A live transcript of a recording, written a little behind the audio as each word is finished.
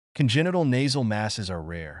Congenital nasal masses are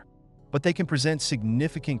rare, but they can present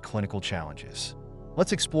significant clinical challenges.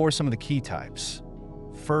 Let's explore some of the key types.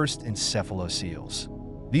 First, encephaloceles.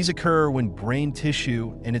 These occur when brain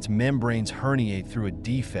tissue and its membranes herniate through a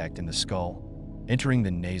defect in the skull, entering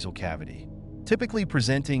the nasal cavity. Typically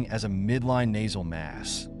presenting as a midline nasal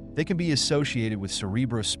mass, they can be associated with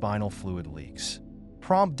cerebrospinal fluid leaks.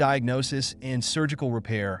 Prompt diagnosis and surgical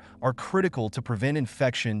repair are critical to prevent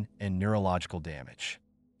infection and neurological damage.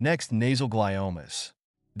 Next, nasal gliomas.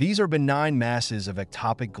 These are benign masses of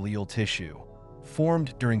ectopic glial tissue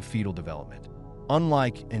formed during fetal development.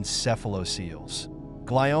 Unlike encephaloceles,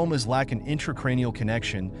 gliomas lack an intracranial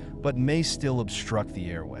connection but may still obstruct the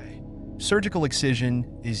airway. Surgical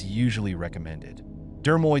excision is usually recommended.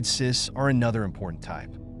 Dermoid cysts are another important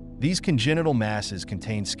type. These congenital masses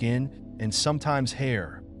contain skin and sometimes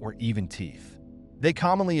hair or even teeth. They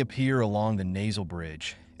commonly appear along the nasal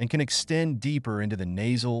bridge and can extend deeper into the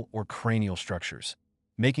nasal or cranial structures,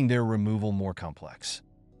 making their removal more complex.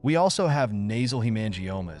 We also have nasal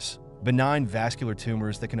hemangiomas, benign vascular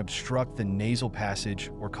tumors that can obstruct the nasal passage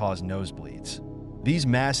or cause nosebleeds. These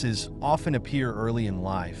masses often appear early in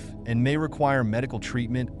life and may require medical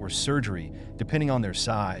treatment or surgery depending on their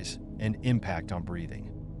size and impact on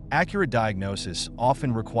breathing. Accurate diagnosis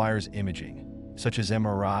often requires imaging, such as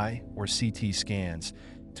MRI or CT scans,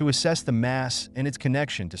 to assess the mass and its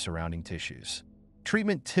connection to surrounding tissues.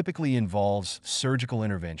 Treatment typically involves surgical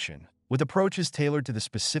intervention, with approaches tailored to the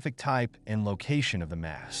specific type and location of the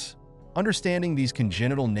mass. Understanding these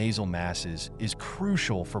congenital nasal masses is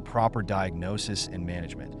crucial for proper diagnosis and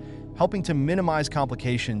management, helping to minimize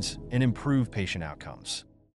complications and improve patient outcomes.